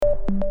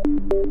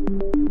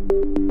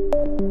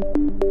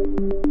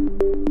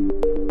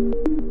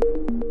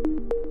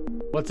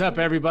What's up,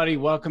 everybody?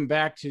 Welcome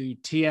back to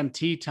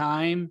TMT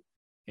Time,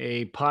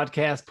 a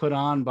podcast put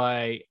on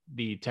by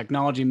the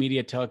Technology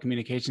Media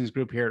Telecommunications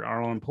Group here at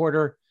Arnold and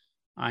Porter.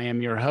 I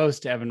am your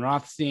host, Evan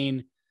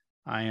Rothstein.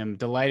 I am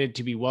delighted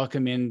to be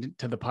welcomed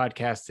into the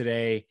podcast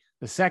today,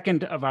 the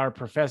second of our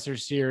Professor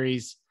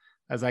series,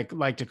 as I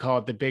like to call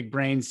it, the Big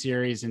Brain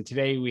series. And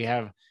today we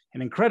have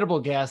an incredible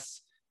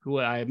guest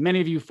who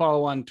many of you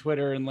follow on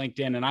Twitter and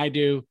LinkedIn, and I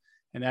do.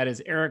 And that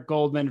is Eric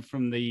Goldman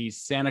from the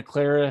Santa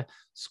Clara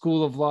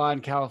School of Law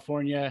in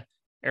California.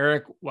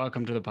 Eric,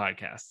 welcome to the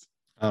podcast.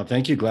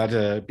 Thank you. Glad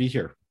to be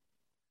here.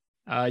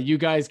 You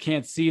guys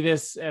can't see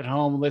this at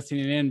home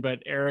listening in,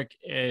 but Eric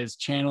is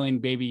channeling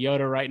Baby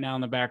Yoda right now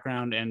in the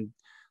background. And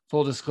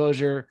full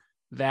disclosure,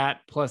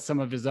 that plus some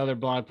of his other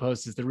blog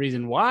posts is the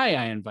reason why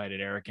I invited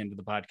Eric into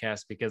the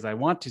podcast, because I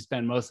want to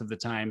spend most of the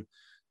time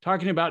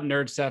talking about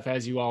nerd stuff.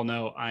 As you all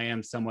know, I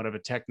am somewhat of a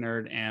tech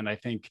nerd, and I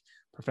think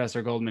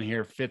Professor Goldman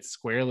here fits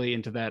squarely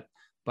into that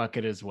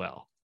bucket as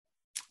well.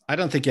 I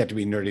don't think you have to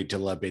be nerdy to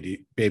love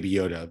Baby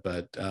Yoda,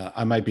 but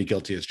I might be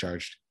guilty as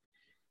charged.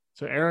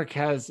 So Eric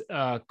has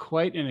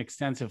quite an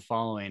extensive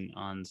following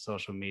on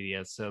social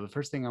media. So the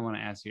first thing I want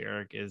to ask you,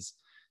 Eric, is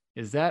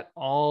that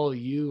all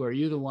you? Are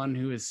you the one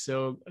who is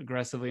so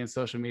aggressively in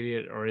social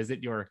media, or is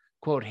it your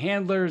quote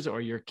handlers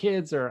or your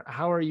kids, or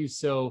how are you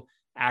so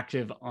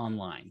active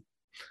online?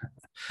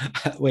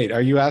 Wait,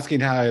 are you asking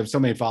how I have so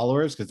many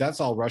followers? Because that's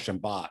all Russian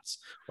bots.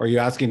 Or are you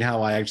asking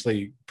how I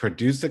actually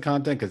produce the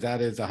content? Because that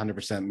is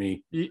 100%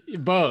 me.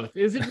 Both.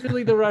 Is it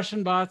really the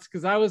Russian bots?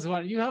 Because I was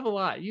one. You have a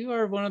lot. You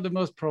are one of the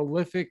most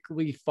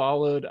prolifically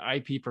followed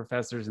IP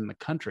professors in the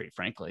country,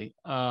 frankly,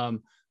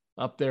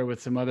 up there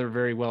with some other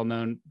very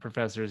well-known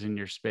professors in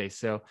your space.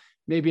 So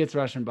maybe it's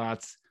Russian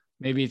bots.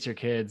 Maybe it's your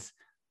kids.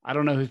 I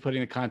don't know who's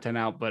putting the content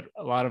out, but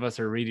a lot of us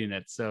are reading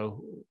it.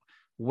 So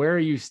where are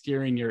you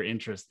steering your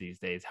interest these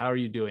days? How are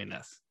you doing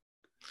this?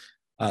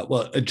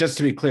 Well, just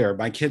to be clear,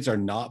 my kids are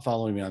not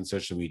following me on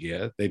social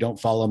media. They don't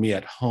follow me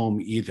at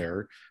home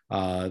either.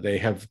 They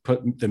have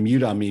put the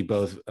mute on me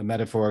both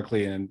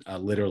metaphorically and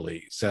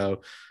literally.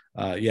 So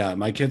yeah,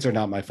 my kids are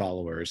not my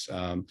followers.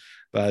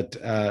 But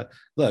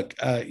look,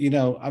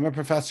 I'm a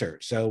professor.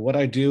 So what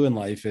I do in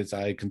life is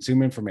I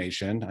consume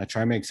information. I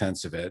try and make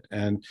sense of it.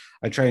 And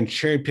I try and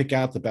cherry pick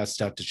out the best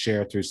stuff to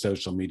share through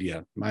social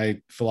media.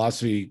 My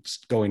philosophy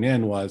going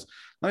in was,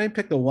 let me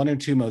pick the one or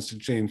two most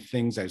interesting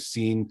things I've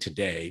seen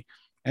today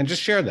and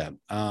just share them.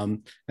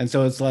 And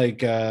so it's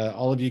like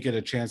all of you get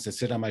a chance to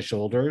sit on my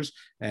shoulders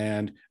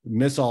and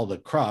miss all the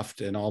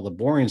cruft and all the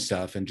boring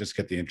stuff and just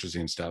get the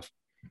interesting stuff.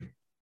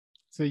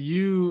 So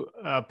you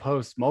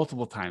post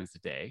multiple times a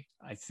day,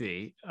 I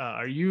see.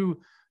 Are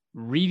you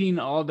reading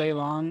all day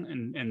long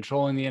and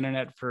trolling the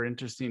internet for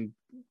interesting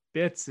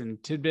bits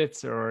and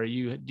tidbits, or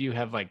do you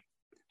have like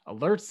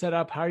alerts set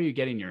up? How are you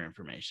getting your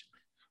information?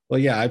 Well,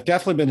 yeah, I've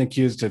definitely been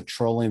accused of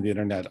trolling the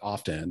internet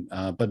often,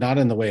 but not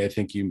in the way I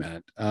think you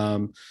meant.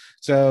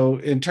 So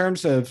in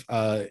terms of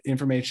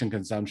information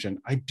consumption,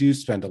 I do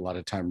spend a lot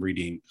of time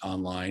reading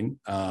online,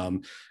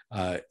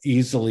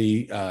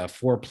 easily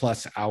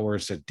 4+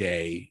 hours a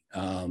day.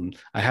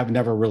 I have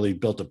never really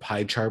built a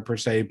pie chart per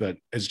se, but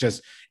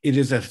it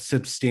is a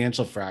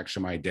substantial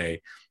fraction of my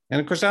day. And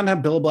of course, I don't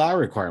have billable hour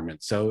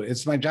requirements. So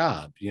it's my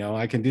job.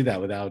 I can do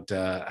that without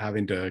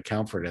having to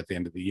account for it at the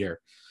end of the year.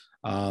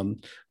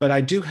 But I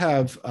do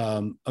have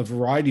a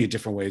variety of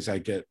different ways I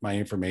get my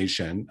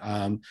information.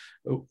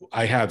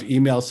 I have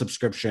email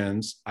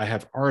subscriptions, I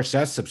have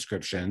RSS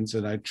subscriptions,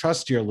 and I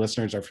trust your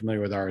listeners are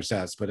familiar with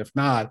RSS, but if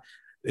not,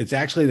 it's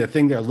actually the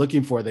thing they're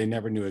looking for they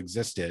never knew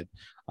existed.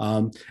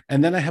 And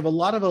then I have a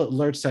lot of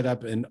alerts set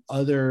up in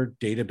other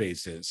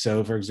databases.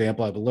 So for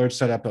example, I have alerts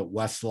set up at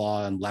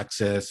Westlaw and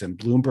Lexis and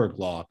Bloomberg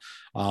Law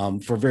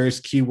for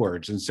various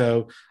keywords. And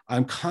so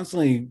I'm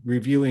constantly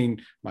reviewing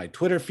my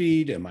Twitter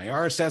feed and my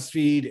RSS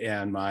feed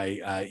and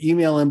my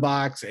email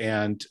inbox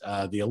and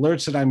the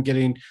alerts that I'm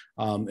getting.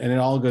 And it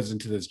all goes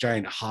into this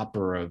giant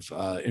hopper of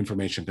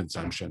information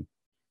consumption.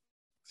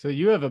 So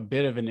you have a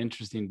bit of an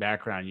interesting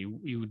background.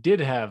 You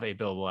did have a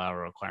billable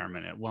hour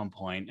requirement at one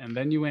point, and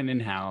then you went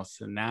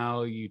in-house, and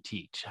now you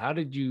teach. How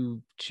did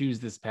you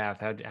choose this path?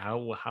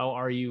 How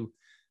are you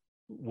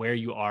where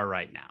you are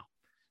right now?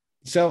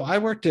 So I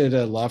worked at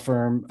a law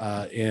firm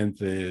in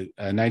the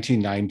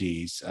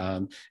 1990s.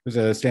 It was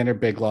a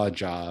standard big law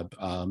job.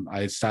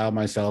 I styled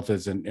myself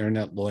as an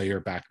internet lawyer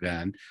back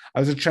then. I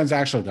was a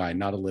transactional guy,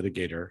 not a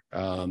litigator.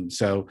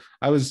 So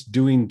I was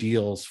doing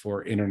deals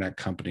for internet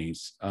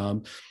companies.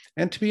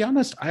 And to be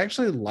honest, I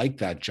actually like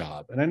that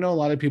job. And I know a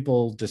lot of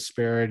people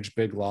disparage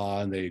big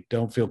law and they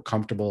don't feel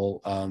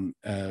comfortable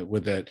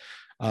with it.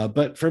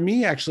 But for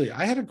me, actually,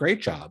 I had a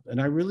great job and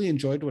I really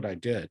enjoyed what I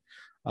did.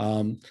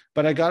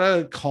 But I got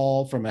a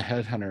call from a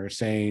headhunter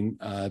saying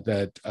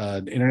that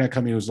an internet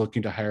company was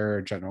looking to hire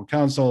a general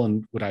counsel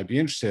and would I be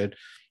interested?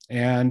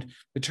 And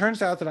it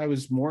turns out that I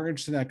was more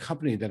interested in that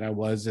company than I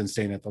was in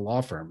staying at the law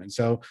firm. And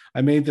so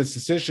I made this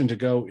decision to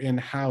go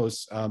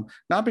in-house,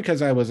 not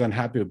because I was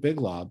unhappy with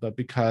Big Law, but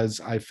because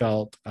I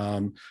felt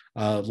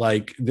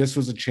like this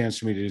was a chance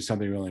for me to do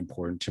something really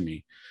important to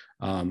me.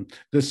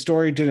 The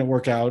story didn't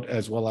work out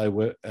as well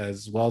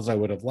as I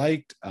would have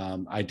liked.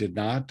 I did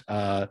not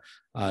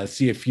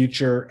see a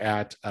future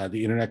at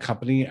the internet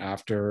company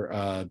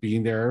after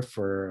being there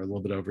for a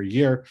little bit over a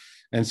year,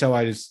 and so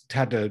I just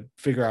had to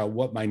figure out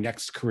what my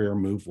next career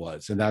move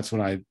was, and that's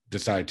when I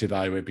decided to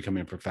evaluate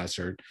becoming a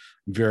professor.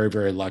 Very,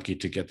 very lucky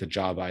to get the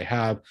job I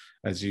have.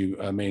 As you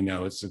may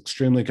know, it's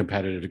extremely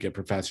competitive to get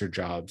professor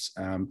jobs,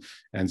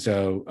 and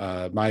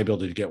so my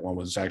ability to get one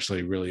was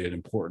actually really an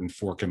important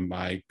fork in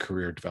my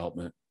career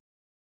development.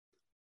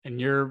 And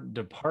your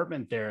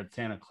department there at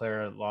Santa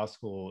Clara Law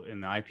School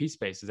in the IP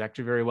space is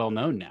actually very well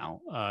known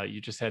now. You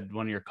just had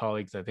one of your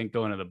colleagues, I think,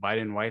 go into the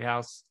Biden White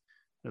House,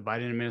 the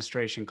Biden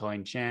administration,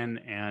 Colleen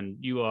Chen, and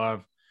you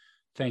have,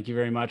 thank you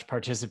very much,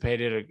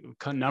 participated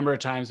a number of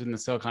times in the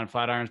Silicon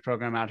Flatirons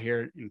program out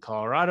here in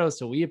Colorado.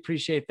 So we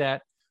appreciate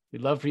that.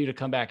 We'd love for you to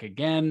come back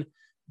again.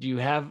 Do you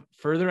have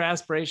further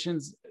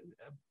aspirations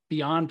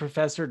beyond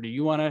professor? Do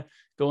you want to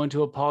go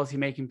into a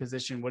policymaking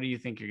position? What do you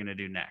think you're going to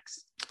do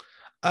next?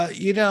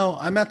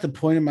 I'm at the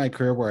point in my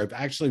career where I've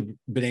actually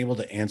been able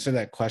to answer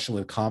that question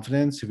with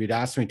confidence. If you'd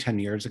asked me 10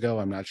 years ago,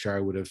 I'm not sure I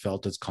would have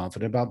felt as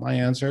confident about my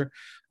answer.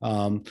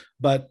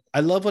 But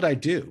I love what I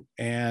do.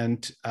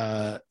 And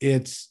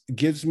it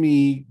gives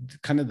me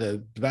kind of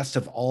the best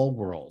of all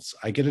worlds.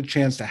 I get a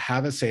chance to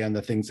have a say on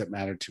the things that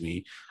matter to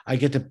me. I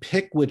get to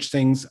pick which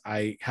things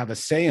I have a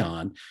say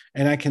on,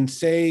 and I can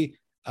say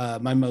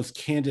my most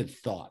candid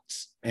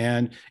thoughts.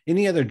 And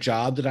any other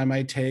job that I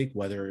might take,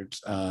 whether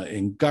it's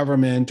in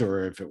government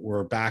or if it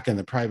were back in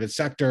the private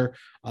sector,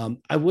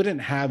 I wouldn't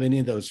have any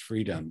of those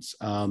freedoms.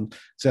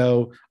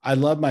 So I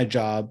love my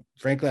job.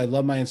 Frankly, I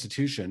love my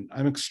institution.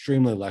 I'm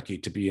extremely lucky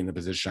to be in the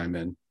position I'm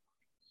in.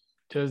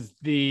 Does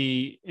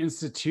the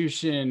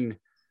institution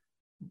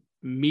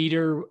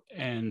meter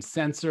and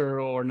censor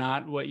or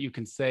not what you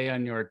can say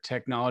on your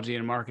technology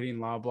and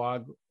marketing law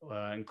blog,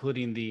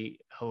 including the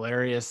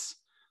hilarious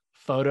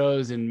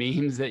photos and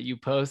memes that you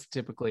post,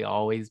 typically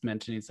always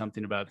mentioning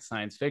something about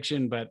science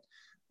fiction, but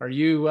are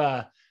you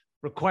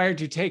required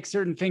to take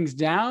certain things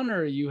down,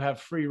 or you have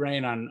free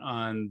reign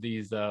on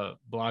these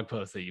blog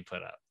posts that you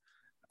put up?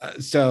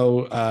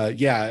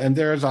 Yeah, and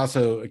there's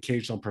also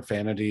occasional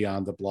profanity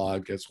on the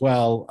blog as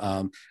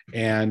well.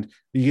 And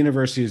the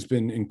university has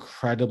been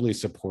incredibly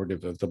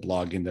supportive of the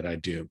blogging that I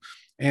do.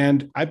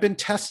 And I've been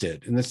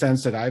tested in the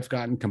sense that I've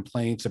gotten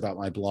complaints about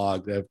my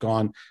blog that have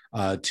gone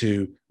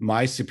to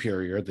my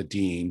superior, the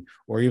dean,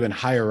 or even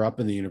higher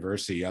up in the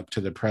university, up to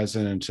the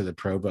president and to the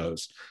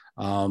provost.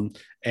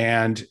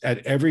 And at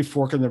every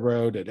fork in the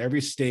road, at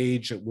every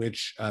stage at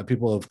which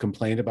people have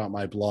complained about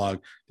my blog,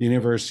 the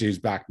university has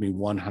backed me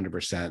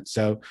 100%.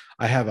 So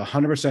I have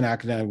 100%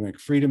 academic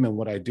freedom in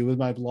what I do with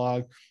my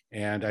blog.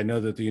 And I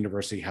know that the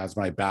university has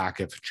my back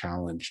if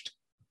challenged.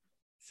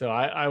 So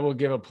I will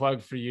give a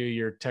plug for you.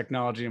 Your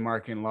technology and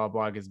marketing law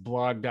blog is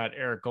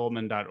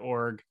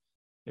blog.ericgoldman.org.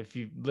 If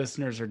you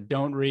listeners or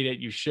don't read it,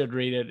 you should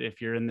read it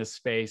if you're in this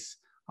space.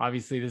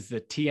 Obviously, this is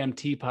a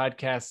TMT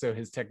podcast, so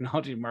his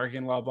technology and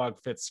marketing law blog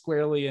fits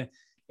squarely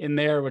in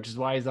there, which is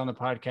why he's on the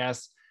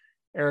podcast.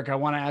 Eric, I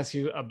want to ask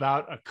you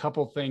about a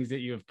couple things that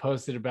you have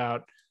posted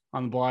about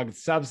on the blog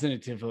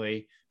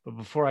substantively. But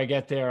before I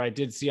get there, I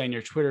did see on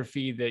your Twitter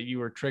feed that you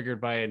were triggered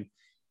by an,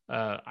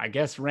 I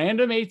guess,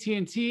 random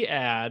AT&T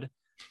ad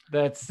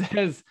that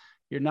says,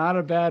 "You're not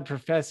a bad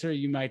professor,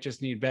 you might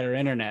just need better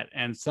internet."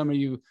 And some of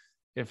you,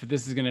 if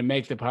this is going to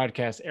make the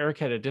podcast, Eric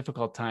had a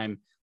difficult time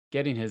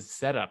getting his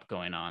setup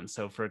going on.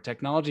 So for a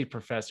technology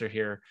professor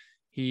here,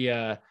 he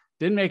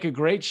didn't make a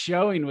great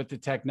showing with the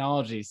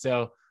technology.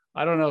 So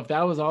I don't know if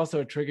that was also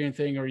a triggering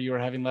thing, or you were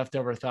having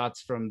leftover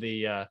thoughts from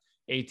the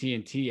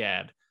AT&T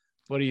ad.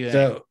 What do you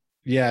think?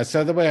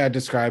 So the way I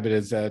describe it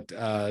is that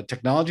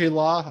technology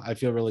law, I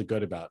feel really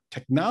good about.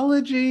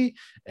 Technology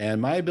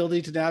and my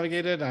ability to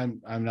navigate it,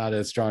 I'm not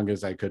as strong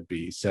as I could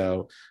be.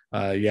 So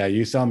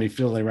you saw me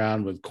fiddling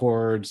around with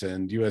cords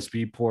and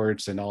USB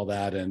ports and all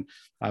that, and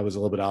I was a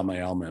little bit out of my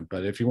element.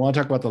 But if you want to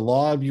talk about the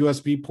law of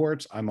USB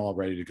ports, I'm all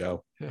ready to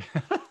go.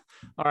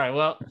 All right,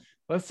 well,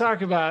 let's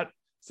talk about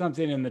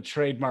something in the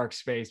trademark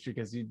space,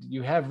 because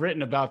you have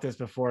written about this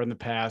before in the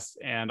past,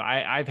 and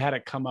I've had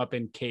it come up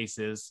in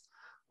cases.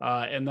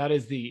 And that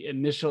is the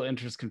initial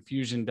interest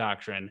confusion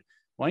doctrine.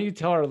 Why don't you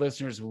tell our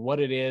listeners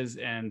what it is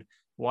and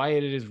why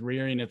it is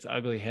rearing its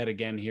ugly head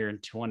again here in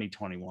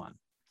 2021?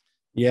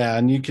 Yeah,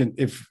 and you can,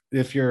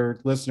 if your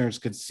listeners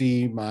could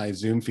see my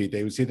Zoom feed,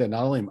 they would see that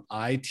not only am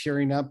I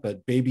tearing up,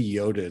 but Baby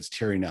Yoda is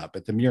tearing up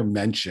at the mere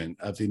mention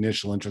of the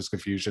initial interest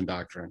confusion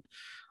doctrine.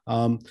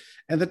 And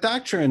the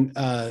doctrine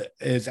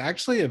is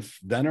actually a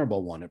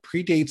venerable one. It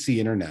predates the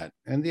internet.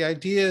 And the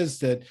idea is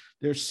that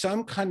there's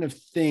some kind of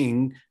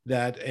thing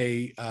that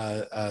a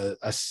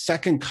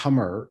second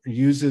comer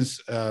uses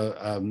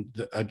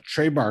a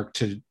trademark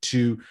to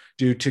do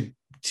to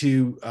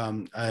to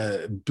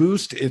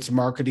boost its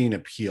marketing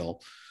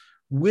appeal,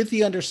 with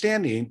the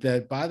understanding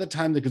that by the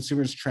time the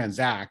consumers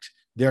transact,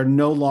 they're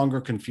no longer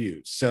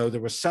confused. So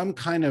there was some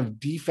kind of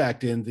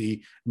defect in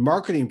the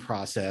marketing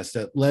process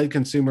that led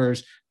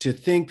consumers to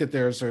think that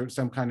there's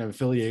some kind of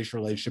affiliation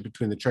relationship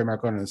between the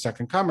trademark owner and the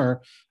second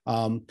comer,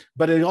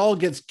 but it all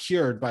gets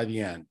cured by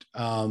the end.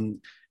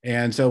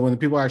 And so when the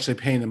people are actually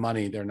paying the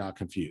money, they're not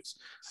confused.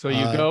 So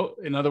you go,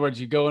 in other words,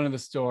 you go into the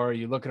store,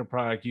 you look at a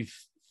product, you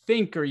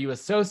think or you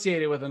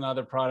associate it with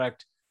another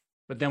product,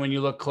 but then when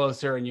you look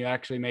closer and you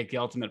actually make the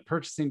ultimate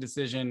purchasing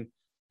decision,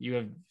 you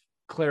have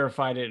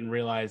clarified it and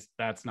realized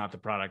that's not the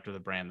product or the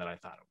brand that I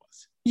thought it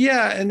was.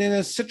 Yeah, and in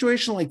a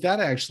situation like that,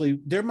 actually,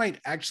 there might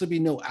actually be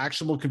no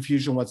actionable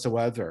confusion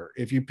whatsoever.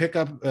 If you pick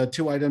up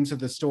 2 items at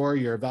the store,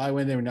 you're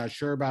evaluating them, you're not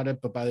sure about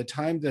it, but by the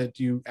time that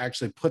you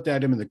actually put the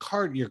item in the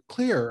cart, you're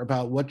clear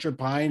about what you're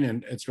buying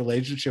and its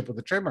relationship with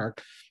the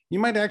trademark. You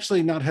might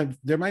actually not have,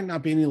 there might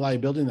not be any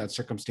liability in that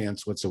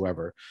circumstance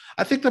whatsoever.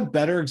 I think the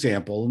better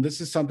example, and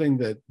this is something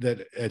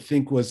that I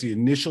think was the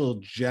initial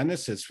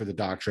genesis for the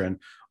doctrine,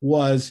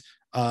 was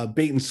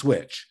bait and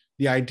switch.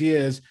 The idea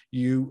is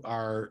you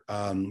are,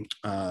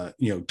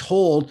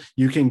 told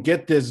you can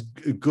get this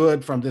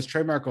good from this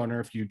trademark owner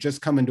if you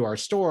just come into our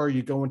store.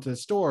 You go into the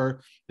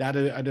store, that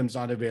item's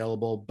not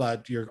available,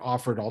 but you're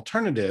offered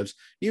alternatives.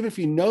 Even if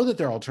you know that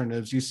they're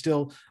alternatives, you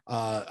still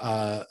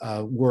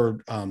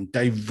were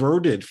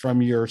diverted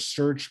from your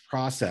search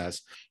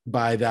process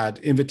by that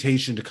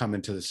invitation to come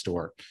into the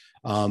store.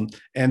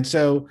 And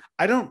so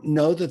I don't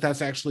know that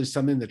that's actually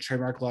something that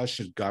trademark law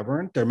should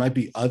govern. There might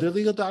be other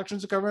legal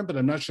doctrines that govern, but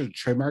I'm not sure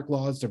trademark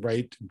law is the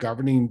right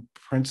governing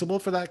principle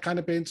for that kind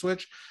of bait and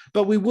switch.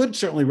 But we would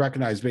certainly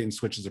recognize bait and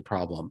switch as a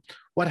problem.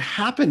 What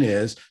happened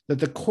is that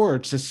the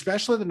courts,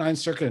 especially the Ninth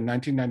Circuit in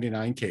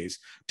 1999 case,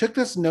 took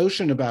this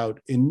notion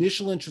about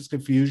initial interest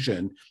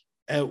confusion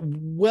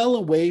well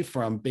away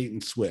from bait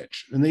and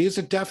switch. And they use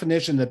a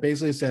definition that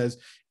basically says,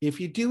 if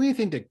you do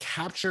anything to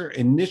capture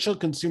initial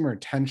consumer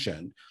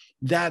attention,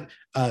 that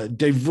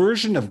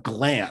diversion of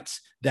glance,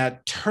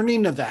 that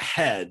turning of the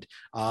head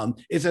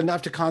is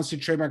enough to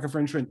constitute trademark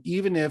infringement,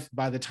 even if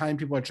by the time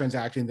people are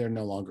transacting, they're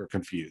no longer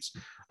confused.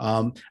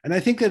 And I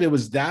think that it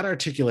was that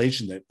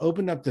articulation that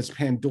opened up this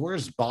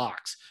Pandora's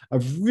box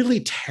of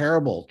really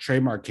terrible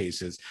trademark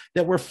cases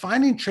that were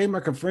finding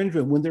trademark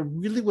infringement when there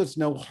really was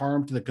no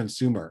harm to the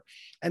consumer.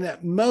 And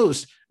at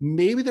most,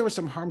 maybe there was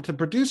some harm to the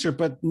producer,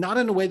 but not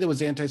in a way that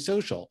was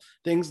antisocial.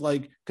 Things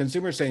like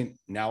consumers saying,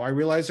 now I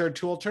realize there are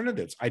 2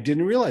 alternatives. I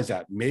didn't realize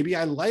that. Maybe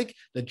I like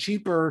the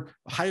cheaper,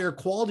 higher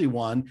quality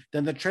one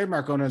than the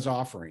trademark owner's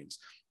offerings.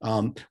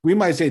 We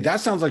might say that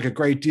sounds like a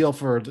great deal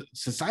for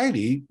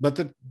society, but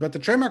the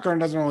trademark owner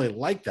doesn't really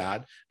like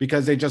that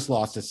because they just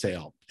lost a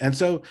sale. And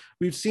so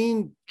we've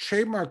seen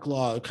trademark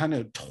law kind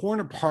of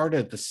torn apart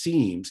at the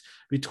seams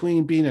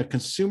between being a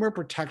consumer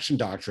protection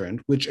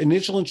doctrine, which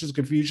initial interest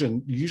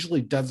confusion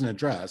usually doesn't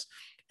address,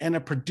 and a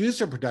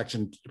producer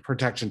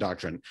protection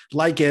doctrine,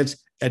 like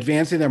it's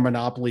advancing their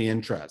monopoly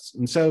interests.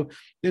 And so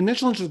the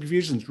initial interest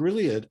confusion is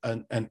really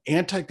an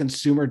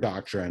anti-consumer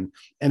doctrine,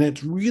 and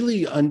it's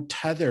really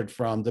untethered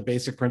from the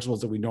basic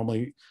principles that we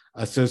normally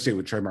associate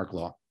with trademark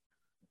law.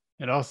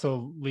 It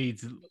also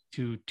leads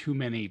to too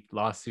many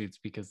lawsuits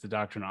because the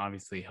doctrine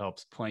obviously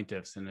helps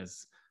plaintiffs and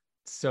is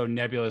so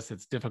nebulous.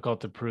 It's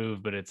difficult to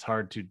prove, but it's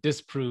hard to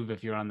disprove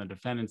if you're on the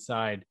defendant's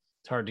side.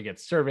 It's hard to get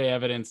survey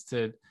evidence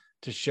to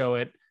show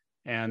it.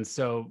 And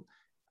so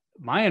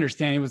my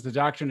understanding was the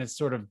doctrine has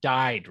sort of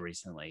died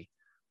recently.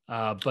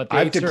 But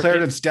I've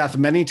declared its death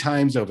many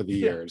times over the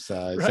years.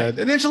 Right. Said,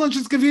 initial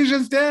interest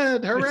confusion is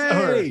dead.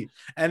 Hooray.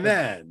 And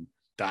then,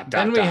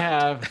 we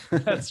have,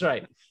 that's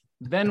right.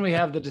 Then we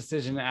have the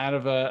decision out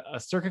of a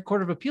circuit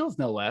court of appeals,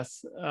 no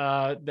less,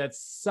 that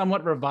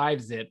somewhat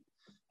revives it.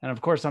 And of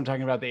course, I'm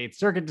talking about the 8th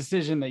Circuit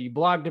decision that you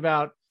blogged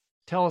about.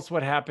 Tell us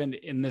what happened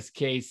in this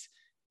case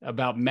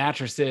about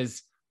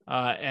mattresses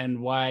and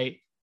why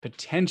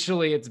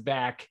potentially it's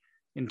back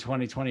in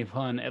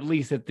 2021, at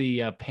least at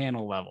the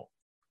panel level.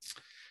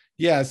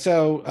 Yeah,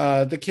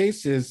 so the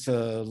case is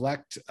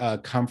Select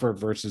Comfort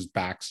versus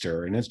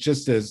Baxter, and it's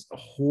just this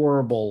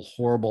horrible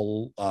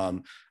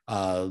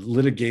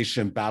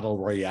litigation battle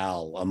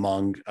royale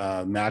among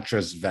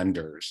mattress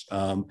vendors.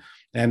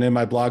 And in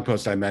my blog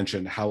post, I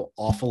mentioned how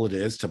awful it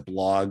is to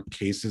blog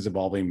cases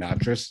involving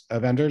mattress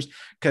vendors,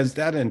 because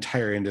that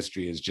entire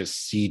industry is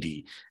just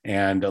seedy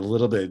and a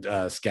little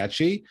bit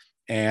sketchy.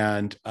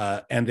 And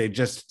they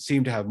just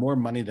seem to have more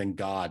money than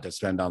God to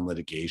spend on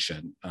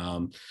litigation.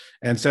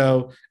 And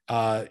so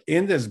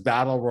in this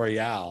battle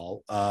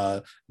royale,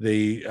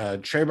 the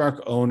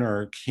trademark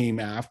owner came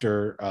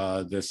after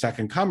the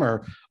second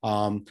comer,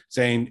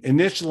 saying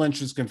initial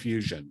interest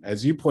confusion.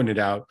 As you pointed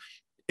out,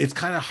 it's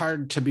kind of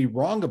hard to be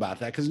wrong about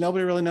that because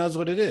nobody really knows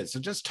what it is. So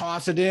just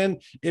toss it in.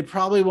 It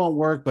probably won't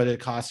work, but it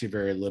costs you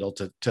very little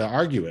to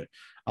argue it.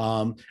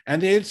 And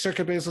the 8th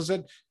Circuit basically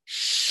said,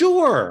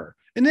 sure,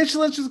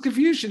 Initial interest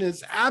confusion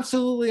is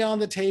absolutely on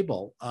the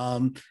table.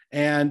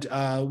 And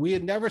we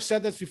had never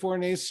said this before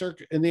in the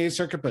Eighth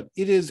Circuit, but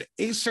it is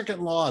Eighth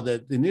Circuit law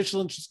that the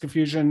initial interest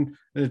confusion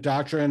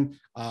doctrine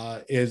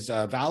is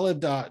a valid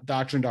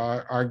doctrine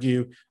to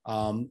argue.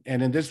 And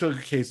in this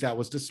case, that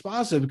was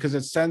dispositive because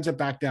it sends it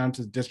back down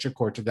to the district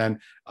court to then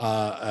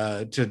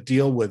to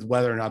deal with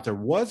whether or not there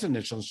was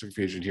initial interest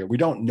confusion here. We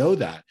don't know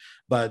that,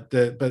 but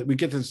we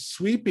get this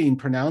sweeping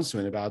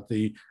pronouncement about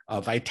the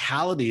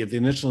vitality of the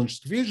initial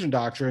interest confusion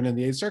doctrine in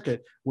the Eighth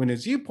Circuit, when,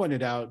 as you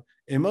pointed out,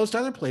 in most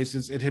other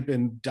places, it had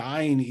been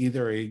dying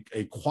either a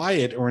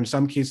quiet or in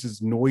some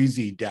cases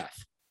noisy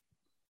death.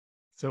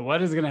 So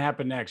what is going to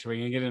happen next? Are we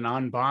going to get an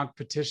en banc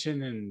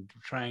petition and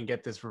try and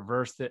get this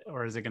reversed,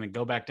 or is it going to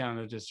go back down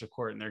to the district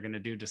court and they're going to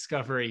do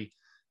discovery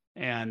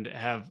and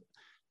have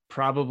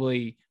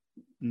probably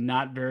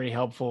not very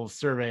helpful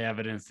survey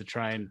evidence to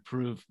try and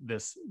prove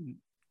this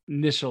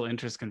initial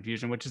interest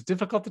confusion, which is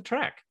difficult to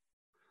track?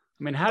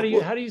 I mean, how do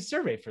you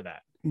survey for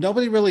that?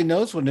 Nobody really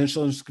knows what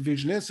initial interest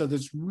confusion is, so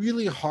it's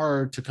really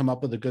hard to come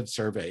up with a good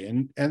survey.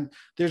 And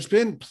there's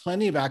been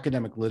plenty of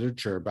academic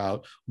literature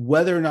about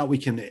whether or not we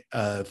can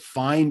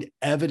find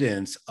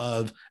evidence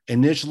of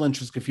initial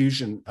interest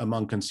confusion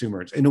among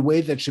consumers in a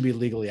way that should be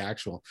legally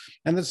actual.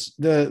 And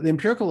the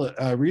empirical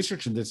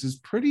research in this is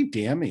pretty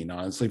damning,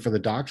 honestly, for the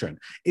doctrine.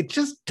 It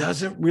just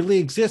doesn't really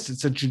exist.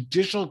 It's a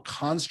judicial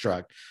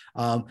construct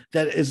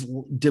that is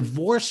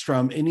divorced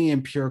from any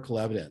empirical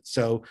evidence.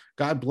 So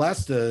God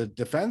bless the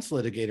defense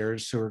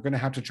litigators who are going to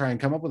have to try and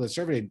come up with a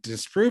survey to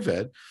disprove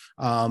it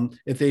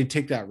if they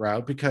take that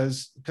route,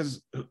 because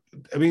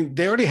I mean,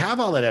 they already have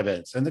all that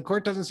evidence and the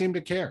court doesn't seem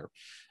to care.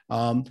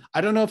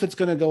 I don't know if it's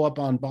going to go up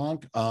en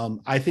banc.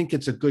 I think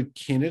it's a good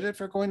candidate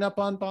for going up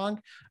en banc.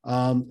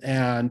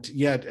 And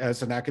yet,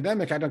 as an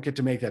academic, I don't get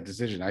to make that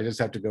decision. I just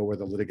have to go where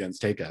the litigants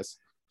take us.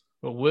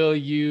 But will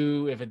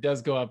you, if it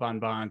does go up en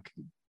banc,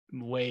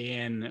 weigh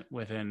in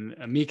with an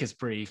amicus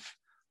brief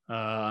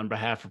on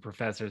behalf of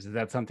professors? Is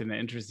that something that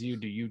interests you?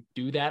 Do you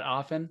do that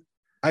often?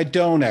 I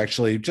don't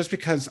actually, just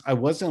because I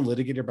wasn't a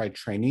litigator by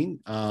training.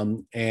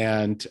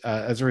 And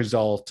as a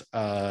result,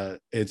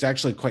 it's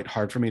actually quite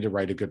hard for me to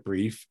write a good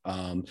brief.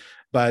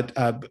 But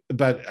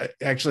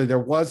actually, there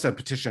was a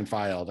petition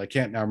filed. I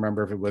can't now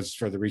remember if it was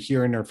for the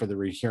rehearing or for the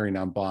rehearing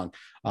en banc.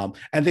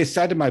 And they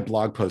cited my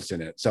blog post in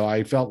it. So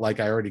I felt like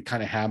I already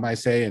kind of had my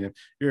say. And if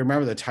you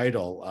remember the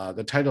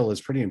title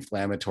is pretty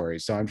inflammatory.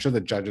 So I'm sure the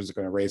judges are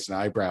going to raise an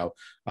eyebrow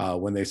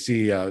when they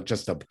see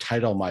just the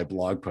title of my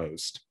blog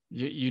post.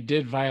 You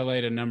did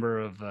violate a number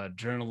of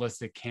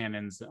journalistic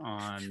canons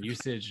on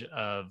usage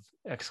of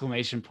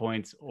exclamation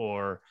points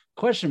or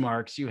question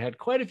marks. You had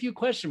quite a few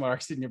question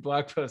marks in your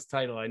blog post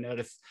title, I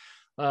noticed,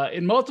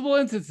 in multiple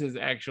instances,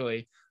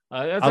 actually.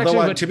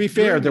 Although, to be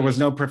fair, there was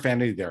no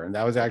profanity there, and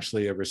that was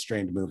actually a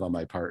restrained move on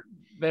my part.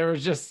 There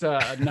was just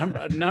a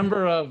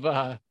number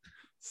of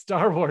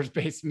Star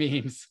Wars-based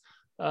memes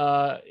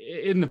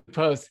in the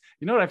post.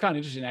 You know what I found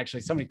interesting?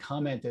 Actually, somebody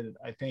commented,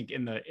 I think,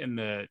 in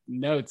the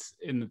notes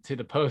to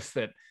the post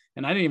that,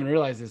 and I didn't even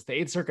realize this, the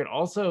Eighth Circuit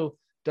also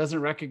doesn't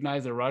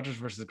recognize the Rogers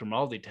versus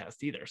Grimaldi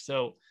test either.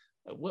 So,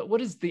 what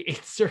is the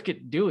Eighth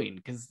Circuit doing?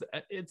 Because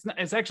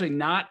it's actually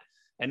not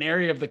an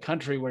area of the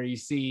country where you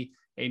see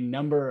a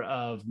number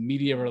of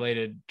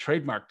media-related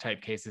trademark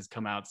type cases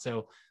come out.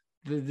 So,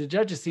 the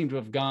judges seem to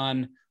have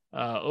gone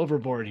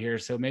overboard here.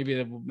 So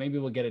maybe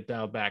we'll get it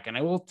dialed back. And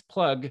I will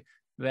plug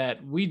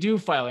that we do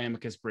file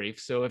amicus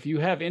briefs. So if you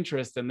have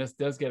interest and this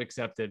does get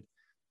accepted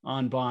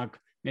en banc,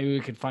 maybe we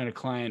could find a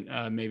client,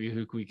 maybe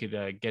who we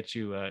could get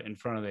you in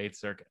front of the Eighth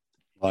Circuit.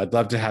 Well, I'd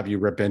love to have you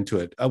rip into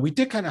it. We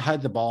did kind of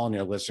hide the ball on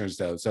your listeners,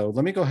 though. So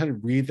let me go ahead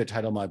and read the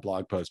title of my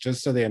blog post,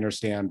 just so they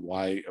understand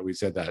why we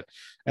said that.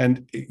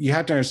 And you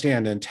have to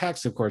understand, in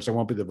text, of course, there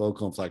won't be the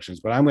vocal inflections,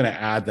 but I'm going to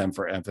add them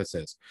for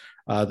emphasis.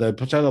 The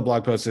title of the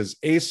blog post is,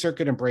 Eighth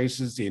Circuit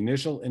embraces the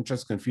initial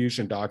interest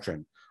confusion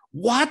doctrine.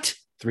 What?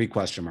 3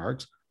 question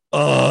marks.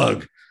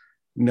 Ugh.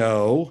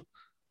 No.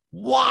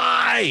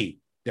 Why?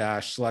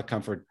 Select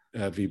Comfort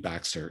v.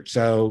 Baxter.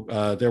 So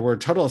there were a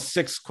total of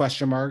 6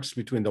 question marks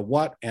between the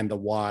what and the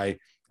why.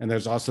 And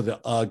there's also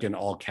the ugh in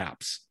all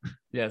caps.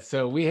 Yeah.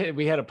 So we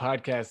had a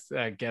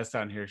podcast guest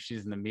on here.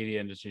 She's in the media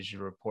industry. She's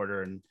a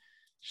reporter. And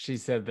she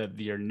said that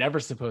you're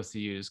never supposed to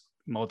use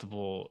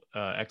multiple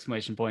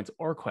exclamation points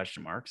or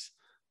question marks,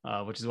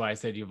 which is why I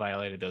said you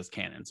violated those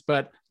canons.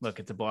 But look,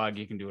 it's a blog.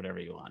 You can do whatever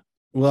you want.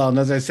 Well, and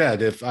as I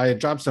said, if I had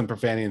dropped some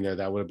profanity in there,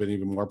 that would have been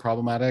even more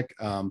problematic.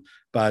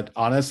 But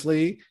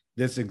honestly,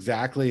 this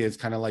exactly is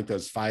kind of like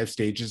those 5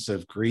 stages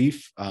of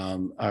grief,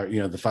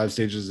 the 5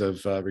 stages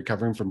of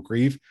recovering from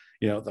grief.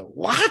 The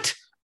what?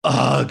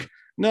 Ugh.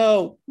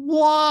 No.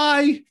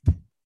 Why?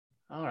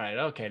 All right.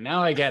 Okay.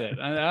 Now I get it.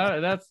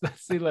 That's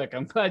see, look,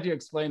 I'm glad you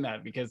explained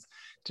that, because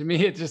to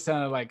me, it just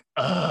sounded like,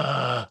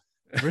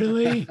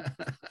 really?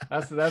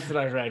 That's what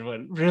I read.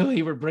 When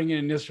really, we're bringing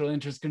initial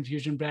interest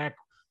confusion back.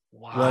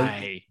 Why?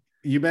 Well,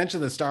 you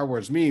mentioned the Star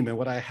Wars meme, and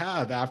what I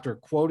have, after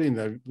quoting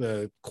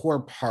the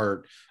core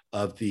part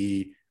of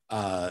the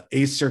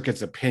Eighth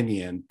Circuit's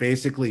opinion,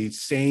 basically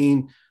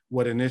saying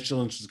what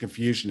initial interest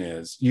confusion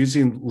is,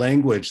 using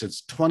language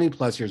that's 20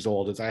 plus years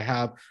old, as I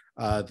have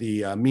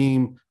the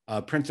meme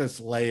Princess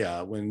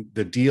Leia, when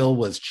the deal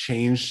was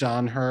changed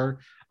on her,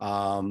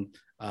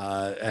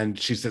 and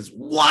she says,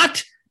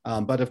 "What?"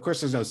 But of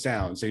course, there's no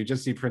sound. So you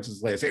just see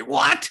Princess Leia say,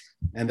 "What?"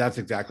 And that's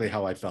exactly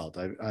how I felt.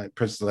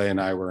 Princess Leia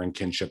and I were in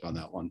kinship on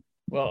that one.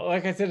 Well,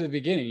 like I said at the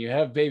beginning, you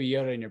have Baby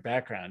Yoda in your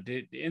background.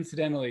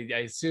 Incidentally, I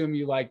assume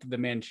you liked the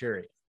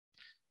Manchurian.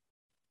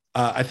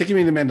 I think you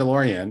mean The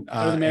Mandalorian.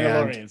 The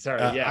Mandalorian, sorry,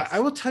 yes.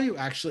 I will tell you,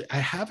 actually, I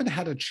haven't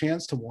had a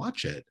chance to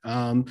watch it.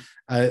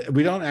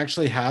 We don't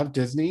actually have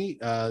Disney,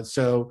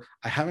 so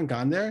I haven't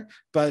gone there.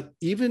 But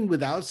even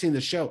without seeing the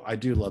show, I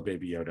do love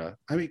Baby Yoda.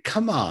 I mean,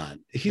 come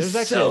on. He's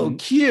so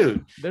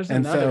cute.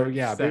 And so,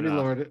 yeah, Baby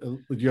Lord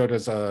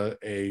Yoda's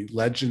a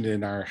legend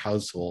in our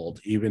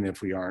household, even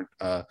if we aren't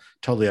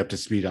totally up to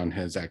speed on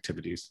his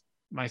activities.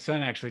 My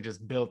son actually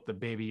just built the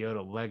Baby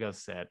Yoda Lego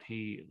set.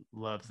 He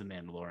loves the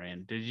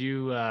Mandalorian. Did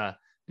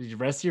the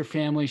rest of your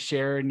family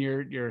share in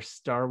your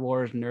Star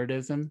Wars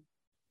nerdism?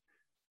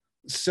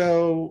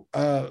 So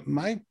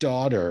my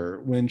daughter,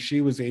 when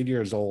she was 8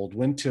 years old,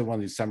 went to one of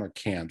these summer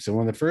camps. And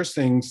one of the first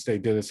things they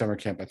did at summer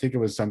camp, I think it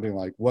was something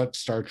like, "What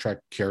Star Trek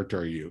character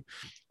are you?"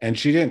 And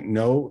she didn't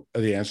know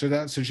the answer to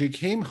that. So she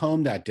came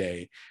home that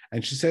day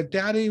and she said,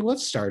 "Daddy,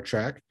 what's Star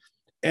Trek?"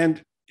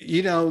 And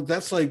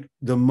that's like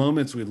the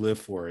moments we live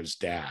for as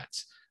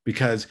dads,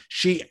 because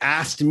she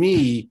asked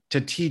me to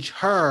teach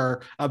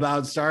her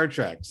about Star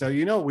Trek. So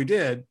what we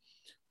did?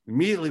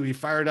 Immediately, we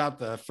fired up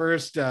the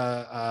first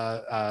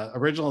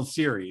original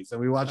series, and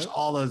we watched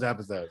all those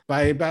episodes.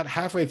 By about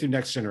halfway through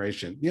Next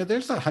Generation,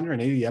 there's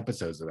 180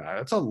 episodes of that.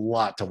 That's a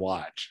lot to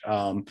watch.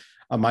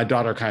 My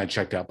daughter kind of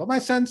checked out, but my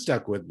son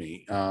stuck with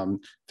me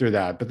through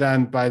that. But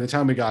then by the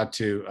time we got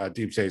to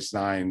Deep Space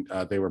Nine,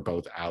 they were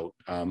both out,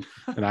 and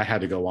I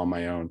had to go on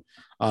my own.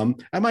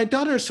 And my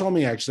daughter told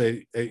me,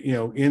 actually,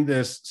 in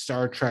this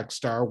Star Trek,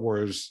 Star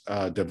Wars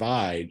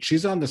divide,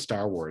 she's on the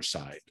Star Wars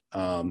side.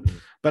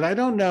 But I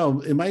don't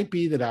know. It might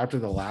be that after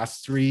the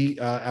last 3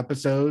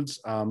 episodes,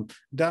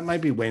 that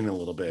might be waning a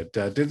little bit.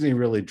 Disney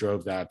really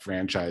drove that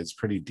franchise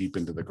pretty deep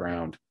into the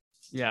ground.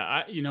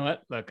 Yeah, you know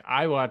what? Look,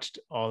 I watched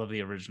all of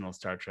the original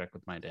Star Trek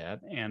with my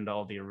dad, and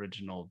all the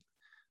original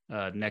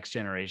Next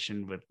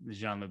Generation with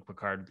Jean-Luc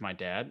Picard with my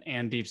dad,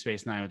 and Deep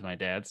Space Nine with my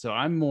dad. So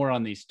I'm more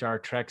on the Star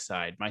Trek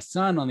side. My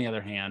son, on the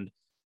other hand,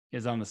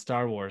 is on the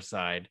Star Wars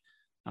side.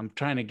 I'm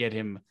trying to get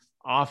him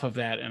off of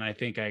that, and I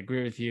think I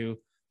agree with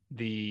you.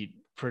 The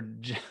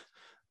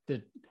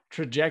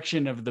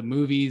trajectory of the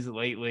movies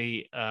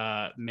lately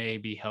may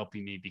be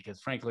helping me,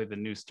 because frankly, the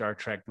new Star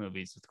Trek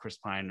movies with Chris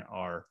Pine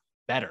are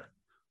better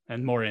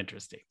and more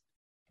interesting.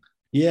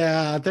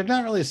 Yeah, they're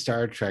not really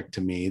Star Trek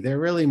to me. They're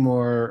really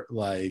more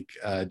like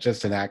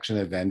just an action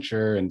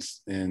adventure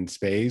in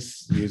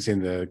space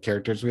using the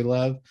characters we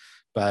love.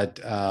 But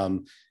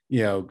the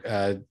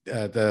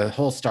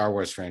whole Star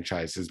Wars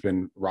franchise has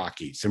been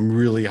rocky. Some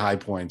really high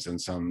points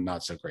and some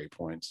not so great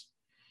points.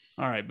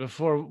 All right,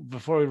 before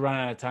we run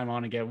out of time, I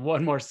want to get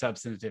one more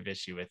substantive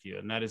issue with you,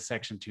 and that is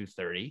Section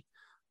 230,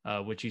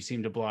 which you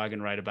seem to blog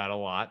and write about a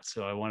lot.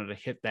 So I wanted to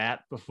hit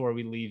that before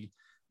we leave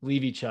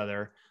each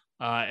other.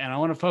 And I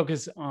want to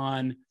focus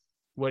on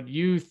what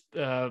you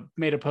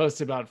made a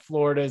post about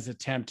Florida's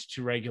attempt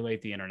to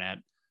regulate the internet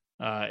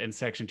in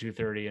Section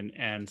 230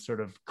 and sort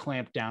of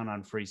clamp down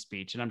on free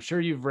speech. And I'm sure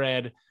you've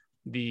read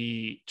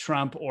the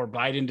Trump or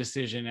Biden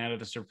decision out of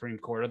the Supreme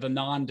Court, or the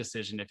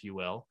non-decision, if you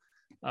will,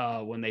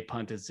 when they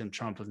punted since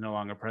Trump was no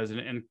longer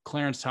president, and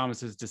Clarence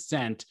Thomas's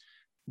dissent,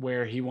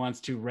 where he wants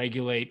to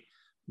regulate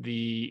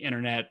the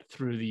internet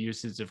through the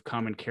uses of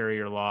common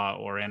carrier law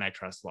or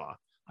antitrust law.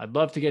 I'd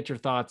love to get your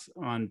thoughts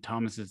on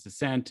Thomas's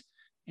dissent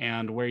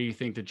and where you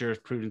think the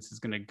jurisprudence is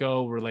going to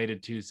go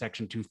related to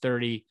Section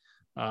 230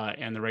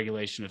 and the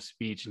regulation of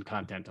speech and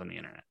content on the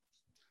internet.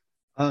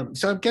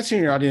 So I'm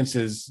guessing your audience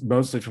is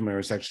mostly familiar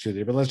with Section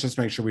 230, but let's just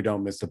make sure we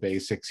don't miss the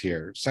basics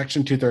here.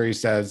 Section 230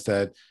 says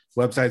that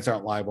websites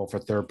aren't liable for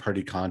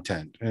third-party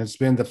content, and it's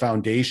been the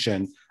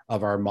foundation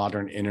of our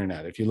modern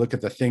internet. If you look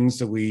at the things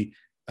that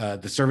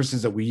the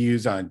services that we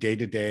use on a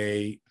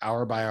day-to-day,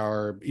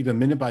 hour-by-hour, even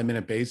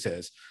minute-by-minute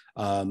basis,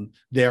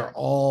 they're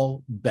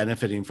all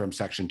benefiting from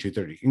Section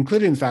 230,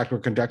 including the fact we're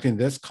conducting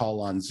this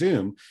call on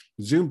Zoom.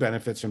 Zoom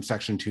benefits from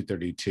Section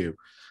 232.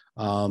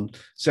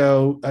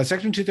 So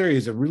Section 230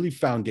 is a really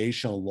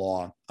foundational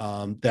law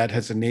that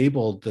has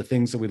enabled the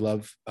things that we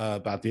love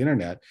about the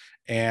internet,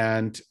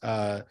 and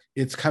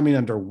it's coming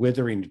under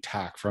withering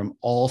attack from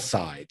all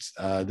sides.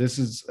 This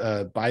is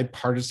a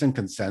bipartisan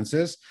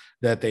consensus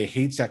that they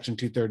hate Section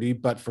 230,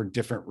 but for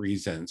different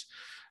reasons.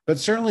 But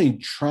certainly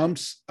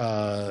Trump's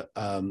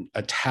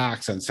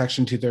attacks on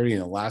Section 230 in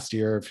the last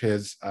year of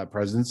his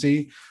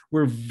presidency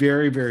were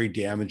very, very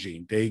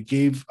damaging. They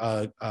gave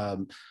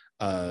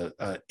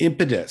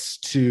impetus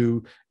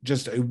to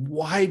just a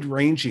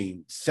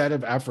wide-ranging set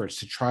of efforts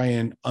to try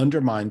and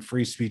undermine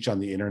free speech on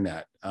the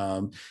internet.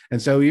 And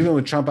so even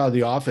with Trump out of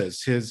the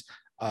office, his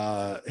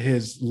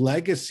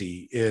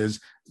legacy is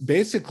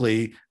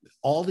basically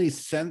all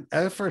these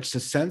efforts to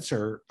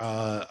censor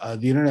the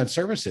internet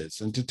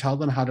services and to tell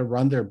them how to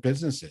run their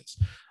businesses.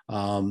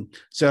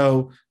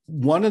 So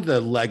one of the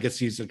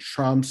legacies of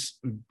Trump's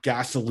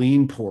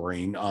gasoline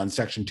pouring on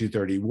Section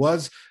 230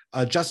 was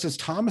Justice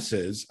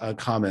Thomas's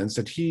comments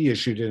that he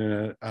issued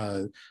in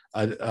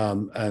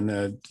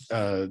the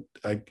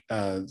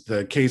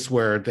case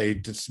where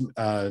they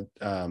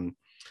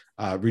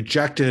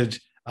rejected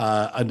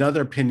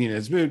another opinion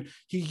as moot.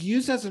 He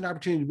used as an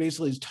opportunity to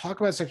basically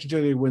talk about Section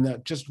 230 when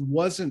that just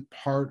wasn't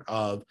part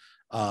of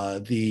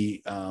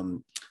the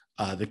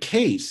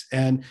case.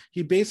 And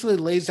he basically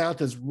lays out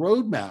this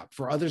roadmap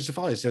for others to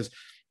follow. He says,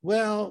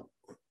 well,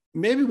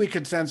 maybe we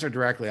could censor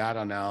directly. I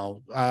don't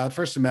know.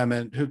 First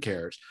Amendment, who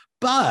cares?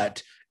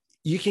 But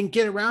you can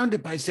get around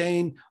it by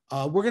saying,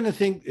 we're going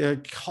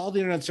to call the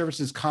internet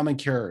services common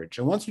carriage.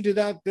 And once we do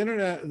that, the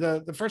internet,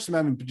 the First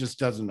Amendment just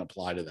doesn't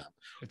apply to them.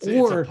 It's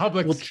a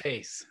public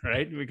space,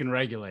 right? We can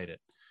regulate it.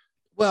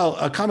 Well,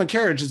 a common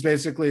carriage is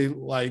basically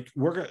like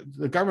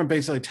the government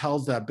basically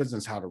tells that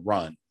business how to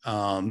run,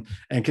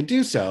 and can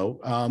do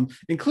so,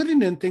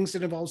 including in things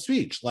that involve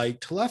speech, like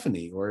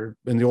telephony, or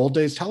in the old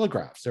days,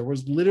 telegraphs. There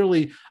was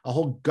literally a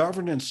whole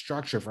governance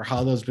structure for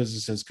how those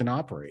businesses can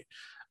operate.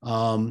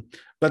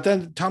 But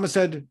then Thomas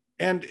said,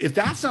 and if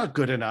that's not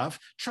good enough,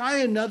 try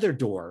another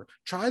door.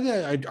 Try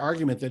the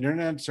argument that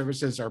internet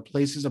services are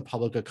places of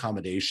public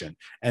accommodation,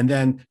 and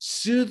then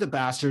sue the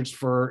bastards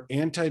for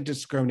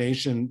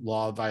anti-discrimination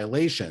law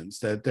violations,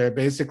 that they're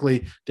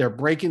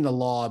breaking the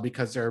law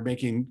because they're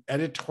making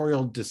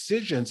editorial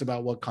decisions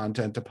about what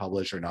content to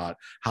publish or not,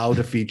 how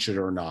to feature it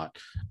or not.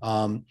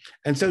 And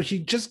so he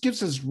just gives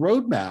this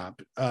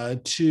roadmap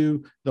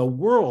to the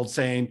world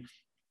saying,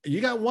 you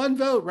got one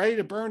vote ready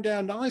to burn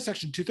down not only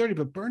Section 230,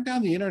 but burn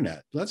down the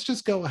internet. Let's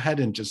just go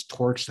ahead and just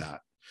torch that.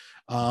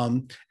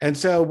 And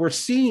so we're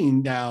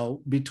seeing now,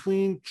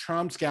 between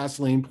Trump's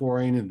gasoline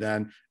pouring and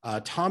then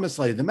Thomas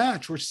lighting the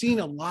match, we're seeing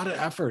a lot of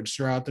efforts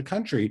throughout the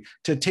country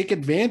to take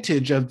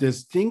advantage of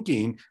this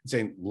thinking and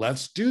saying,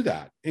 let's do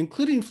that,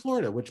 including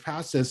Florida, which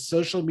passed this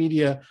social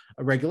media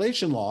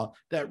regulation law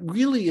that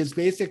really is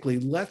basically,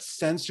 let's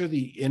censor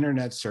the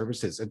internet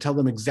services and tell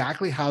them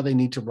exactly how they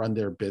need to run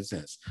their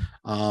business.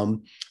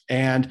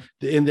 And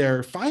in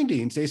their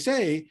findings, they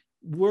say,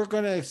 we're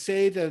going to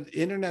say that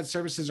internet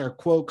services are,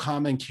 quote,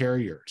 common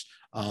carriers.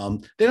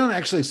 They don't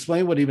actually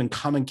explain what even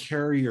common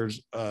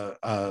carriers,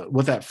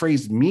 what that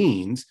phrase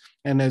means.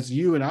 And as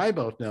you and I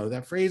both know,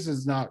 that phrase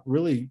is not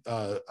really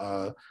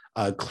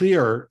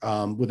clear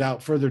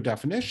without further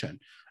definition.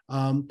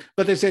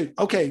 But they say,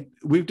 okay,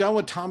 we've done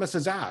what Thomas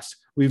has asked.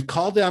 We've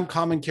called them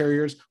common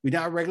carriers. We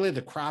now regulate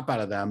the crap out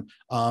of them.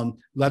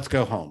 Let's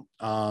go home.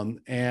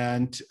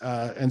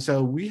 And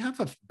so we have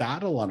a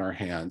battle on our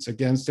hands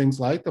against things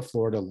like the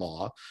Florida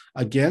law,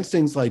 against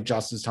things like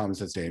Justice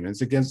Thomas's statements,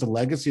 against the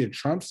legacy of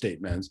Trump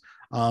statements,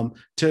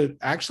 to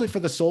actually for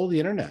the soul of the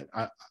internet.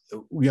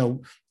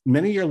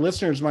 Many of your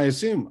listeners might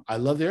assume, I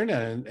love the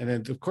internet, and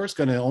it's of course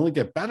going to only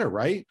get better,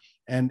 right?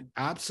 And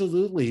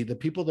absolutely, the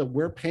people that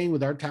we're paying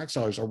with our tax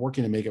dollars are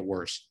working to make it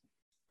worse.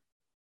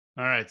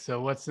 All right.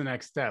 So what's the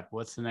next step?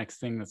 What's the next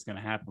thing that's going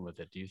to happen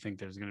with it? Do you think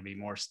there's going to be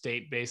more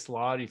state-based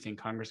law? Do you think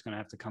Congress is going to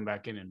have to come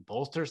back in and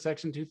bolster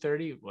Section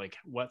 230? Like,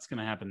 what's going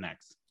to happen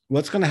next?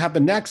 What's going to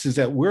happen next is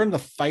that we're in the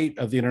fight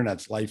of the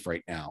internet's life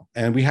right now,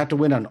 and we have to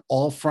win on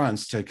all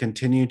fronts to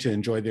continue to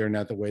enjoy the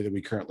internet the way that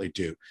we currently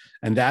do.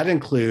 And that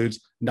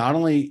includes not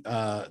only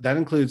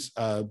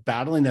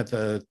battling at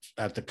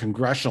the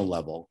congressional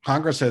level.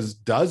 Congress has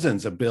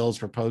dozens of bills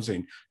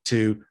proposing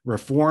to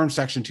reform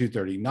Section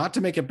 230, not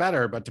to make it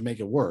better, but to make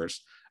it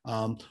worse.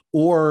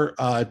 Or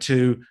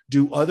to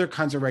do other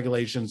kinds of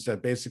regulations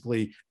that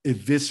basically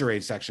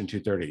eviscerate Section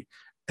 230.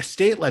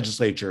 State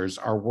legislatures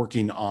are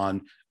working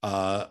on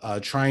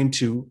trying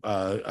to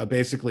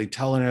basically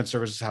tell internet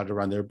services how to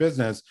run their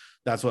business.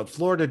 That's what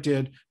Florida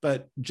did.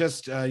 But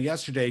just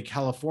yesterday,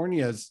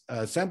 California's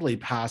assembly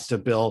passed a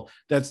bill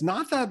that's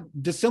not that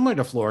dissimilar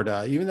to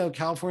Florida, even though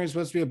California is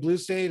supposed to be a blue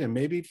state and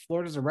maybe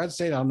Florida's a red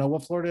state. I don't know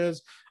what Florida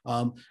is.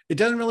 It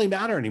doesn't really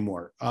matter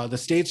anymore. The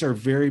states are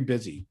very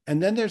busy.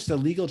 And then there's the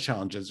legal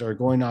challenges that are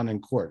going on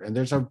in court. And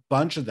there's a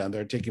bunch of them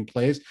that are taking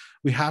place.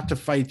 We have to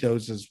fight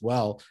those as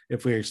well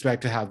if we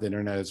expect to have the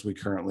internet as we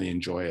currently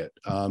enjoy it.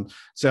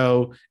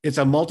 So it's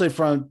a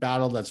multi-front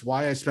battle. That's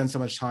why I spend so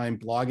much time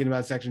blogging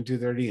about Section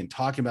 230 and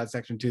talking about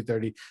Section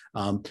 230,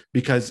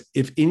 because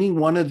if any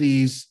one of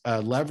these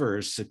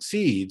levers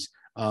succeeds,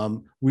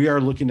 we are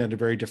looking at a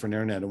very different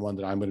internet, and one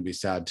that I'm going to be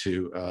sad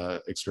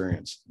to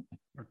experience.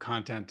 Where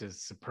content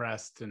is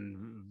suppressed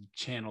and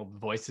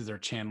voices are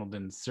channeled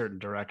in certain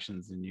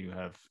directions, and you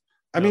have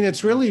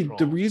it's really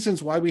the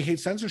reasons why we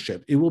hate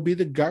censorship. It will be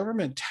the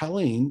government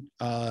telling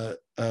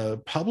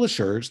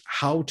publishers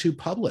how to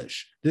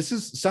publish. This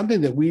is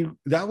something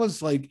that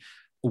was like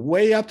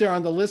way up there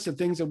on the list of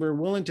things that we're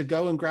willing to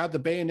go and grab the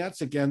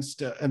bayonets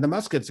against and the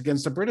muskets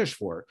against the British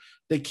for.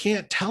 They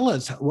can't tell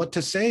us what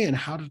to say and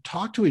how to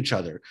talk to each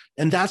other.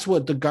 And that's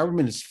what the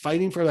government is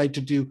fighting for, like,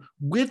 to do,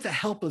 with the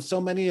help of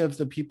so many of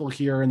the people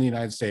here in the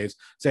United States,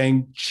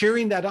 saying,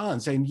 cheering that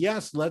on, saying,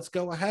 yes, let's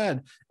go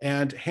ahead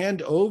and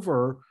hand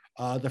over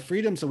the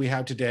freedoms that we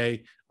have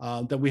today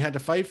that we had to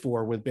fight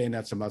for with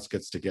bayonets and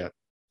muskets to get.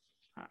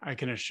 I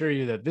can assure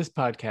you that this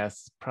podcast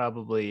is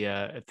probably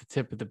at the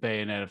tip of the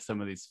bayonet of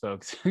some of these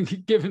folks,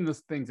 given the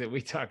things that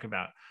we talk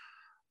about.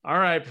 All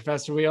right,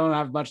 Professor, we don't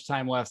have much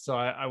time left, so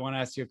I want to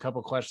ask you a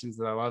couple questions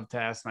that I love to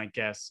ask my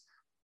guests.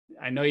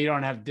 I know you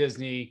don't have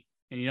Disney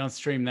and you don't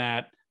stream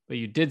that, but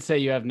you did say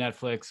you have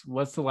Netflix.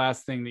 What's the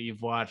last thing that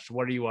you've watched?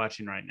 What are you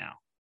watching right now?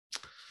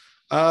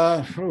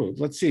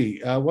 Let's see.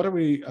 What are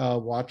we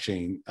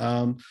watching?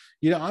 I'm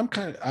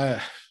kind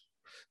of...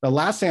 the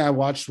last thing I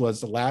watched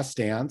was The Last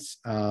Dance,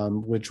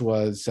 which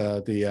was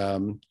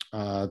the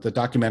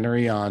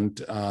documentary on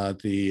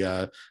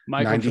the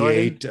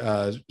 '98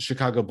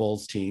 Chicago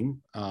Bulls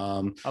team.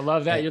 I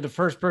love that. You're the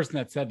first person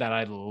that said that.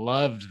 I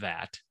loved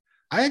that.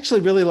 I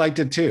actually really liked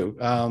it too.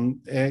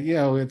 And,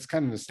 it's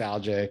kind of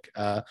nostalgic.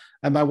 And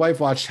my wife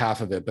watched half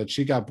of it, but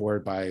she got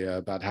bored by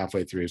about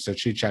halfway through, so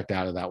she checked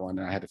out of that one,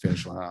 and I had to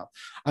finish one up.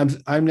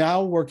 I'm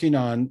now working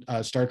on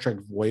Star Trek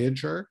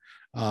Voyager,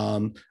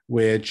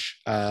 which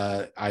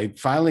I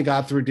finally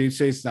got through Deep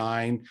Space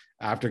Nine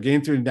after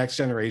getting through Next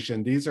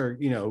Generation. These are,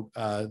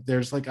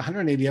 there's like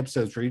 180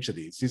 episodes for each of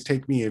these. These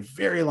take me a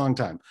very long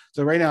time.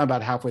 So right now I'm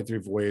about halfway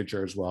through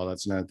Voyager as well.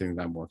 That's another thing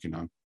that I'm working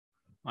on.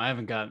 I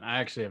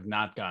actually have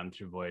not gotten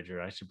through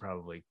Voyager. I should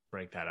probably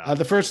break that up.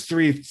 The first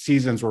 3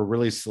 seasons were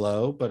really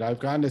slow, but I've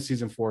gotten to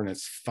season 4 and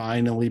it's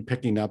finally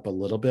picking up a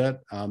little bit.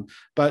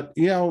 But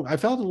I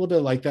felt a little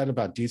bit like that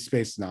about Deep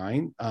Space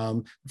Nine.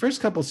 The first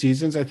couple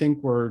seasons, I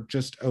think, were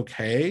just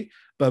okay,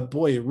 but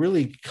boy, it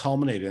really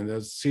culminated in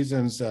those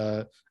seasons.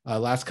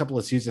 Last couple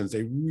of seasons,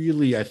 they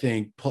really, I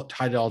think,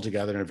 tied it all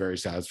together in a very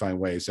satisfying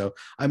way. So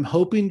I'm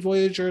hoping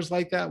Voyager is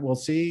like that. We'll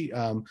see.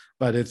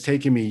 But it's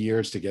taken me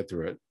years to get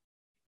through it.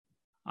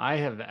 I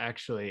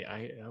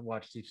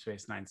watched Deep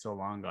Space Nine so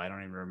long ago, I don't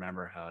even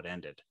remember how it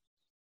ended.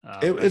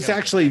 It's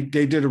actually,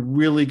 they did a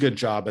really good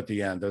job at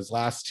the end. Those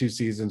last 2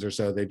 seasons or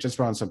so, they just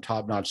brought on some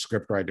top-notch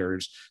script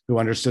writers who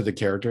understood the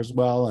characters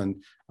well,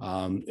 and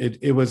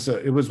it was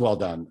well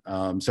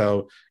done.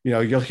 So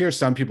you'll hear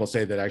some people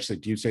say that actually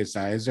Deep Space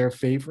Nine is their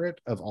favorite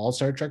of all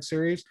Star Trek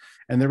series,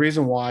 and the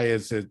reason why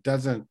is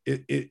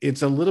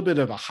it's a little bit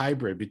of a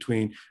hybrid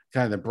between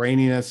kind of the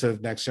braininess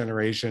of Next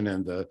Generation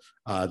and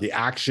the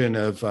action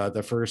of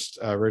the first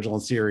original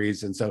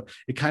series, and so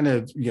it kind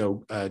of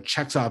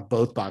checks off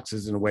both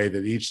boxes in a way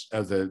that each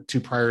of the 2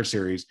 prior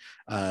series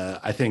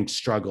I think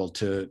struggled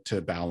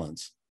to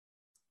balance.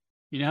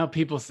 You know how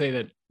people say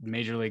that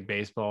Major League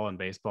Baseball and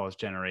baseball is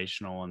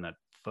generational, and that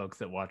folks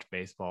that watch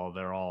baseball,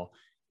 they're all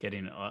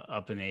getting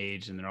up in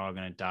age and they're all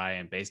going to die,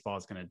 and baseball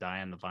is going to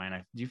die on the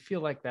vine. Do you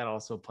feel like that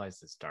also applies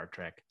to Star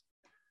Trek?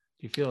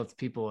 Do you feel it's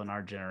people in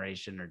our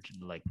generation are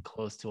like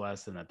close to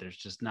us and that there's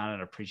just not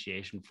an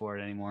appreciation for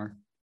it anymore?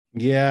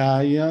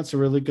 Yeah, it's a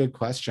really good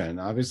question.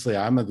 Obviously,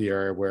 I'm of the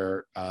era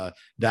where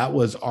that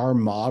was our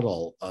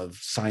model of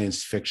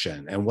science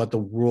fiction and what the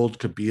world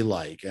could be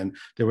like, and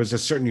there was a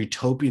certain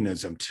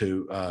utopianism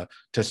to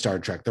Star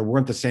Trek. There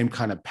weren't the same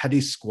kind of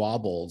petty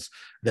squabbles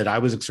that I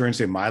was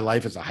experiencing in my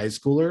life as a high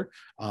schooler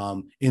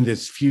in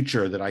this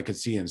future that I could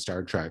see in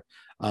Star Trek.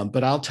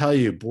 But I'll tell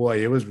you,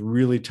 boy, it was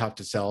really tough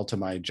to sell to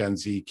my Gen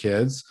Z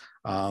kids.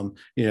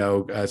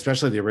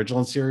 Especially the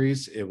original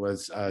series, it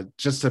was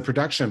just the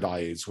production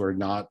values were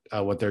not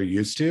what they're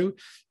used to,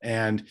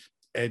 and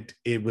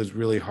it was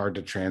really hard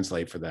to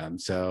translate for them.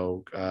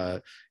 So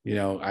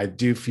I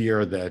do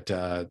fear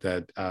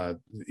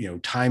that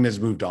time has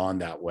moved on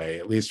that way,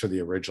 at least for the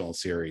original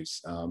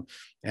series.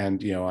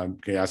 And I'm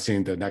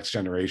guessing the Next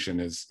Generation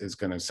is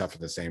going to suffer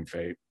the same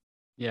fate.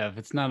 Yeah, if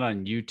it's not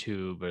on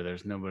YouTube or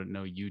there's no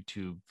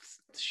YouTube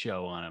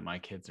show on it, my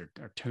kids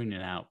are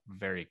tuning out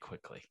very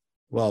quickly.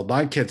 Well,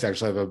 my kids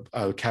actually have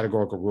a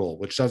categorical rule,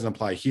 which doesn't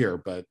apply here,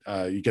 but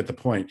you get the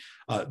point.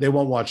 They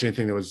won't watch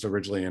anything that was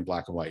originally in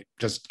black and white,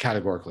 just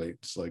categorically.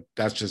 It's like,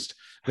 that's just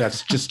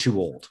too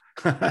old.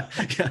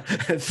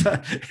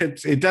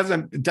 It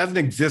doesn't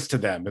exist to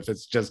them if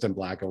it's just in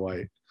black and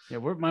white. Yeah,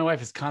 my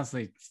wife is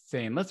constantly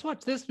saying, let's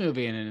watch this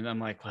movie. And I'm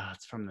like, well,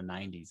 it's from the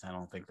 90s. I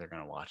don't think they're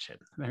going to watch it.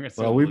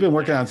 Well, we've been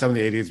working on some of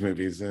the 80s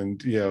movies,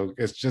 and,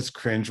 it's just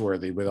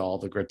cringeworthy with all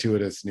the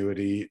gratuitous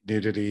nudity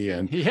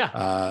and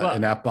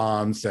and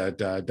F-bombs that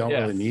don't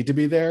really need to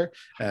be there.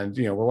 And,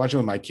 we're watching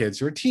with my kids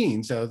who are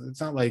teens, so it's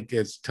not like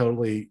it's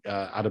totally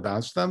out of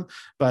bounds for them.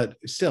 But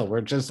still,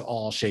 we're just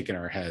all shaking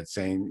our heads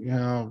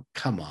saying,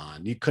 come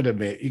on, you could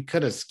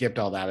have skipped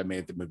all that and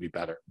made the movie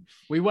better.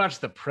 We watched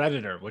The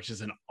Predator, which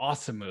is an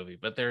awesome movie,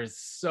 but there's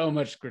so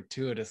much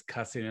gratuitous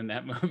cussing in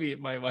that movie.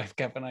 My wife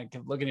kept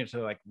looking at each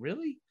other like,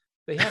 really?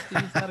 They have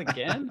to use that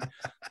again?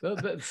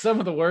 Some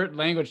of the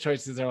language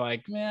choices are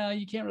like, man,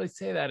 you can't really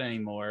say that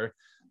anymore.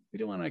 We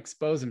don't want to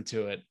expose them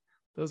to it.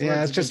 Those Yeah, words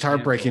it's have been just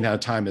heartbreaking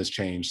canceled. how time has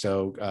changed.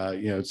 So,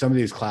 some of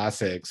these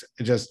classics,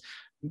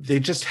 they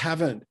just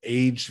haven't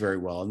aged very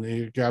well.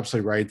 And you're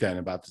absolutely right then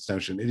about this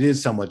notion. It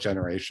is somewhat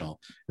generational.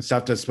 The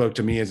stuff that spoke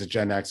to me as a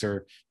Gen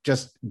Xer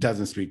just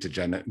doesn't speak to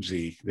Gen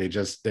Z.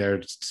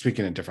 They're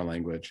speaking a different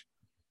language.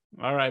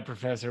 All right,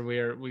 Professor,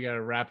 we got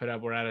to wrap it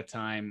up. We're out of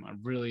time. I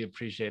really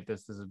appreciate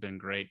this. This has been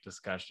great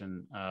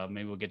discussion.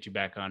 Maybe we'll get you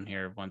back on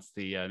here once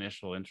the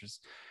initial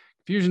interest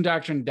fusion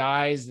doctrine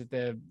dies at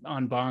the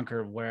en banc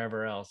or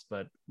wherever else.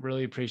 But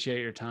really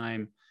appreciate your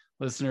time,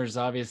 listeners.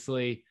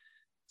 Obviously,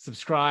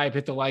 subscribe,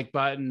 hit the like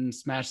button,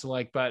 smash the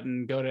like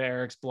button, go to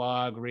Eric's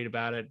blog, read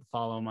about it,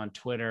 follow him on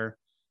Twitter.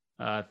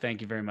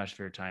 Thank you very much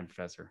for your time,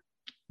 Professor.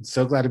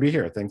 So glad to be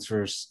here. Thanks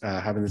for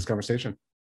having this conversation.